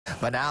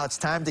But now it's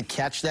time to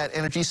catch that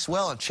energy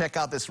swell and check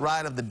out this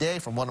ride of the day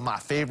from one of my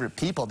favorite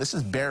people. This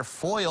is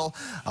Foyle,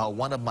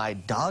 one of my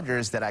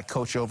Dodgers that I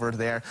coach over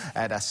there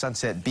at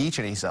Sunset Beach,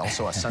 and he's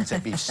also a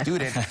Sunset Beach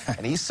student.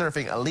 And he's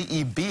surfing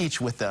Ali'i Beach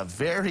with a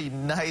very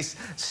nice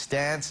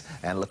stance.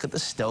 And look at the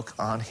stoke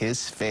on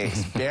his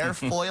face.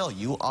 Foyle,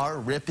 you are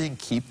ripping.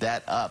 Keep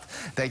that up.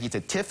 Thank you to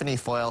Tiffany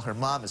Foyle, her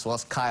mom, as well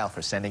as Kyle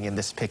for sending in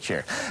this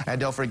picture. And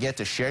don't forget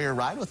to share your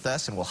ride with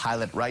us, and we'll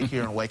highlight it right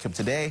here on Wake Up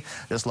Today.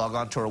 Just log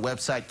on to our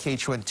website,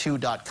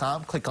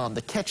 KHON2.com. Click on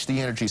the Catch the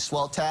Energy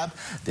Swell tab.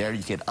 There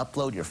you can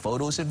upload your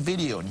photos and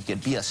video, and you can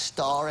be a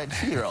star and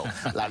hero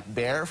like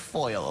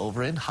Foyle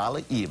over in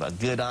Haleiwa.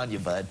 Good on you,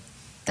 bud.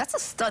 That's a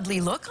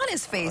studly look on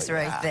his face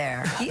right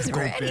there. He's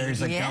ready.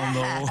 Bears,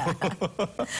 yeah.